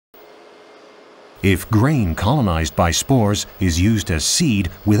If grain colonized by spores is used as seed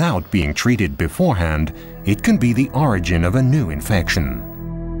without being treated beforehand, it can be the origin of a new infection.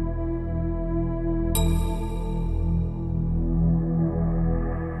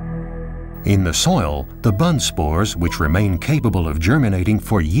 In the soil, the bunt spores, which remain capable of germinating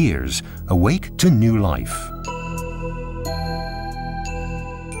for years, awake to new life.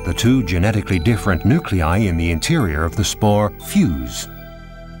 The two genetically different nuclei in the interior of the spore fuse.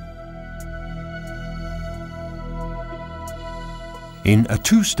 In a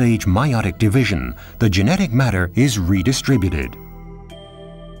two-stage meiotic division, the genetic matter is redistributed.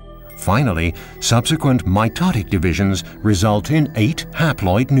 Finally, subsequent mitotic divisions result in 8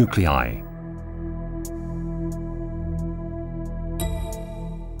 haploid nuclei.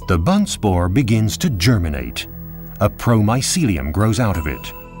 The bunt spore begins to germinate. A promycelium grows out of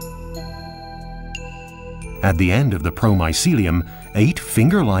it. At the end of the promycelium, 8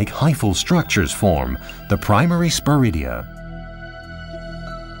 finger-like hyphal structures form, the primary sporidia.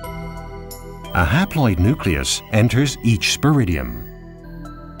 A haploid nucleus enters each sporidium.